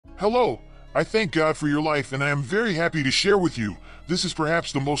Hello, I thank God for your life and I am very happy to share with you. This is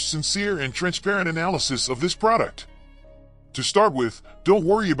perhaps the most sincere and transparent analysis of this product. To start with, don't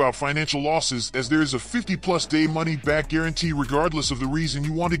worry about financial losses as there is a 50+ day money back guarantee regardless of the reason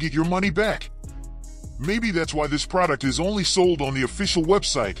you want to get your money back. Maybe that's why this product is only sold on the official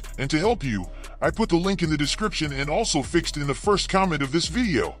website, and to help you, I put the link in the description and also fixed in the first comment of this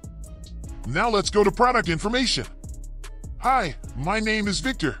video. Now let's go to product information. Hi, my name is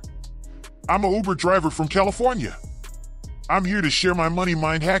Victor. I'm an Uber driver from California. I'm here to share my money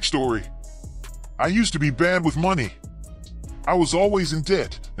mind hack story. I used to be bad with money. I was always in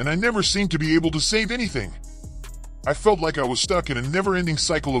debt, and I never seemed to be able to save anything. I felt like I was stuck in a never-ending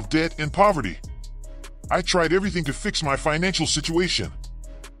cycle of debt and poverty. I tried everything to fix my financial situation.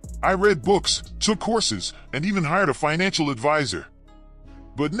 I read books, took courses, and even hired a financial advisor.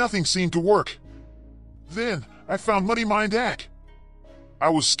 But nothing seemed to work. Then, I found Money Mind Hack. I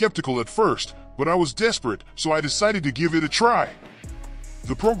was skeptical at first, but I was desperate, so I decided to give it a try.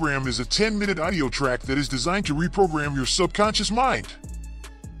 The program is a 10-minute audio track that is designed to reprogram your subconscious mind.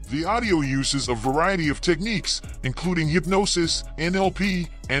 The audio uses a variety of techniques, including hypnosis, NLP,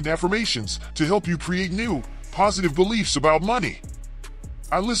 and affirmations, to help you create new, positive beliefs about money.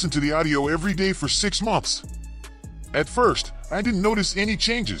 I listened to the audio every day for 6 months. At first, I didn't notice any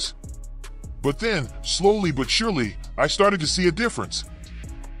changes. But then, slowly but surely, I started to see a difference.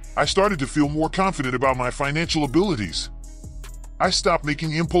 I started to feel more confident about my financial abilities. I stopped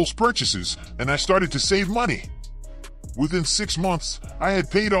making impulse purchases, and I started to save money. Within 6 months, I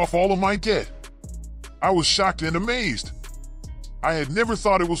had paid off all of my debt. I was shocked and amazed. I had never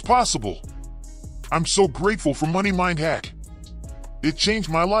thought it was possible. I'm so grateful for Money Mind Hack. It changed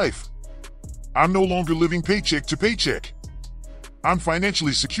my life. I'm no longer living paycheck to paycheck. I'm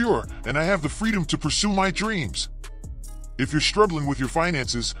financially secure, and I have the freedom to pursue my dreams. If you're struggling with your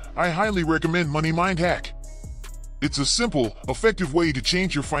finances, I highly recommend Money Mind Hack. It's a simple, effective way to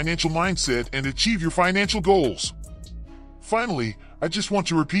change your financial mindset and achieve your financial goals. Finally, I just want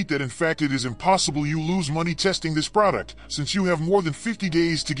to repeat that in fact it is impossible you lose money testing this product, since you have more than 50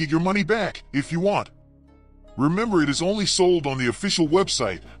 days to get your money back, if you want. Remember, it is only sold on the official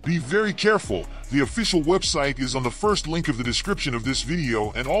website. Be very careful. The official website is on the first link of the description of this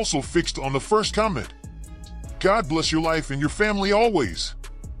video and also fixed on the first comment. God bless your life and your family always.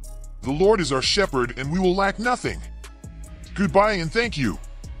 The Lord is our shepherd and we will lack nothing. Goodbye and thank you.